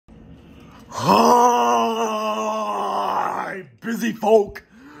Hi, busy folk.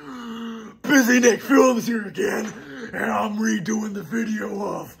 Busy Nick Films here again, and I'm redoing the video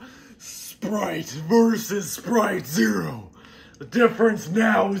of Sprite versus Sprite Zero. The difference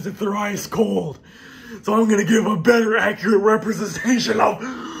now is that they're ice cold. So I'm gonna give a better accurate representation of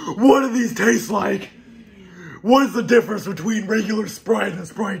what do these taste like. What is the difference between regular Sprite and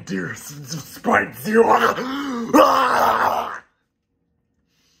Sprite Zero?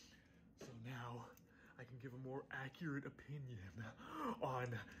 Give a more accurate opinion on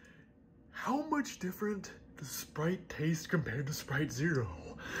how much different the Sprite tastes compared to Sprite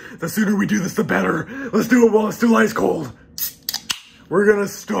Zero. The sooner we do this, the better. Let's do it while it's still ice cold. We're gonna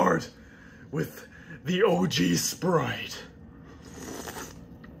start with the OG Sprite.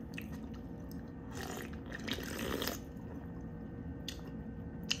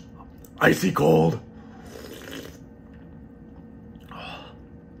 Icy cold.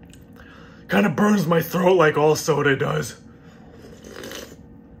 Kind of burns my throat like all soda does.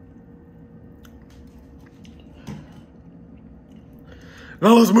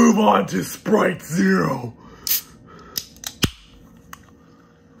 Now let's move on to Sprite Zero.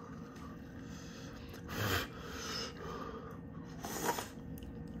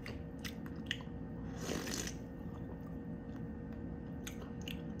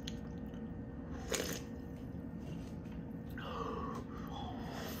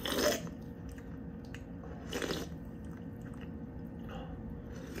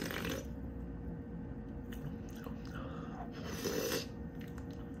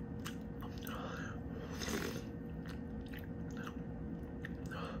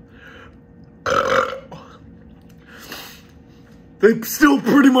 They still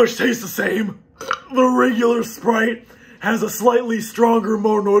pretty much taste the same. The regular Sprite has a slightly stronger,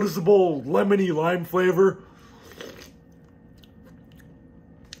 more noticeable lemony lime flavor.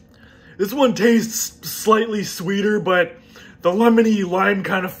 This one tastes slightly sweeter, but the lemony lime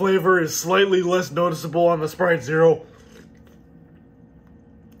kind of flavor is slightly less noticeable on the Sprite Zero.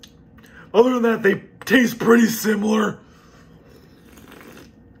 Other than that, they taste pretty similar.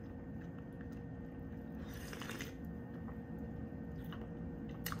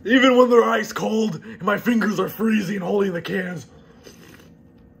 Even when they're ice cold and my fingers are freezing holding the cans,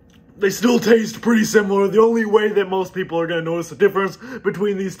 they still taste pretty similar. The only way that most people are going to notice the difference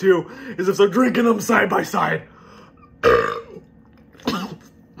between these two is if they're drinking them side by side.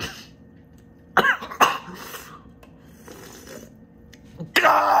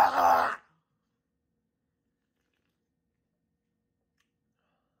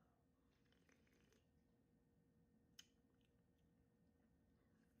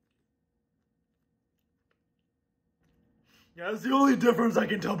 Yeah, that's the only difference I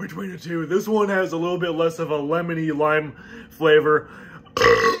can tell between the two. This one has a little bit less of a lemony lime flavor.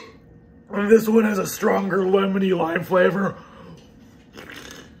 And this one has a stronger lemony lime flavor.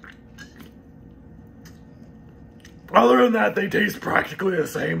 Other than that, they taste practically the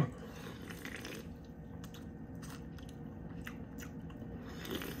same.